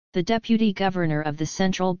The Deputy Governor of the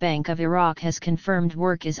Central Bank of Iraq has confirmed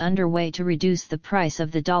work is underway to reduce the price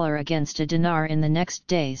of the dollar against a dinar in the next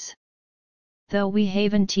days. Though we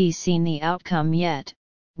haven't seen the outcome yet,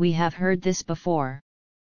 we have heard this before.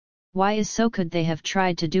 Why is so? Could they have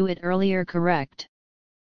tried to do it earlier? Correct.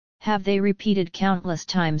 Have they repeated countless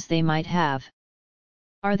times? They might have.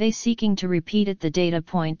 Are they seeking to repeat it? The data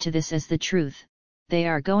point to this as the truth. They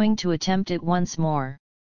are going to attempt it once more.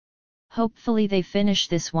 Hopefully they finish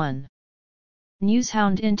this one.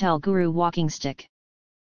 Newshound Intel Guru Walking Stick.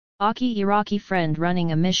 Aki Iraqi friend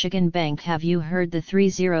running a Michigan bank. Have you heard the 3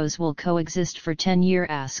 zeros will coexist for 10 years?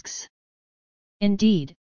 Asks.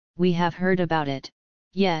 Indeed, we have heard about it,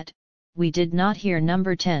 yet, we did not hear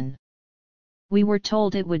number 10. We were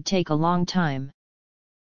told it would take a long time.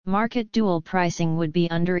 Market dual pricing would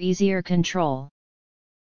be under easier control.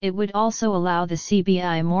 It would also allow the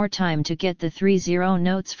CBI more time to get the 3-0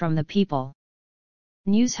 notes from the people.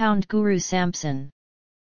 Newshound Guru Sampson.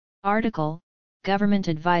 Article, Government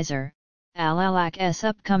Advisor, Al-Alaq's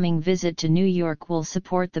upcoming visit to New York will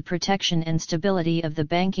support the protection and stability of the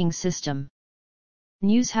banking system.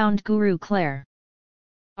 Newshound Guru Claire.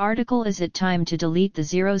 Article, is it time to delete the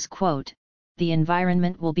zeros? Quote, the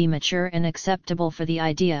environment will be mature and acceptable for the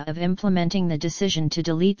idea of implementing the decision to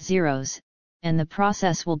delete zeros, and the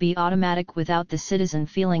process will be automatic without the citizen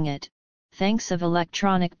feeling it, thanks of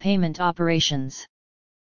electronic payment operations.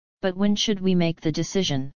 But when should we make the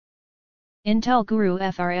decision? Intel Guru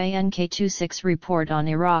Frank26 report on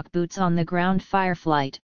Iraq boots on the ground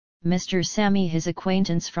fireflight. Mr. Sami, his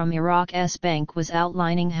acquaintance from Iraq's bank, was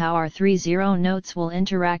outlining how our 3-0 notes will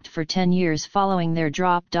interact for 10 years following their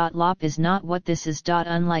drop. LOP is not what this is.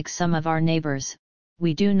 Unlike some of our neighbors,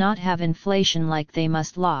 we do not have inflation like they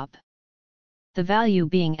must. LOP. The value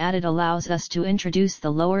being added allows us to introduce the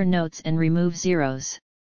lower notes and remove zeros.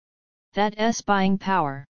 That's buying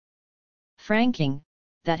power. Franking,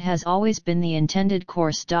 that has always been the intended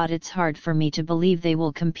course. It's hard for me to believe they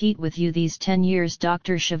will compete with you these 10 years.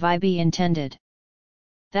 Dr. Shavibi intended.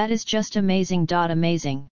 That is just amazing.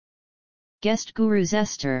 Amazing. Guest Gurus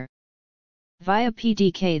Esther. Via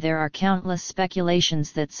PDK, there are countless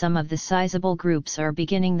speculations that some of the sizable groups are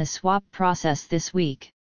beginning the swap process this week.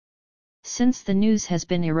 Since the news has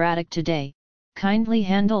been erratic today, kindly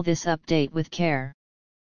handle this update with care.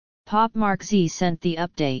 Pop MarkZ sent the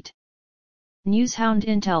update. Newshound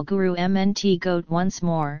Intel Guru MNT Goat once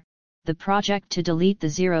more, the project to delete the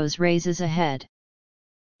zeros raises a head.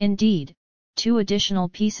 Indeed, 2 additional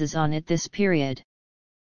pieces on it this period.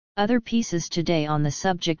 Other pieces today on the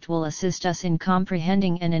subject will assist us in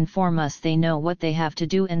comprehending and inform us they know what they have to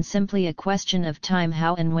do and simply a question of time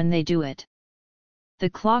how and when they do it. The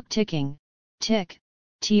clock ticking, tick,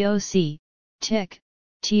 TOC, tick,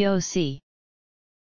 TOC.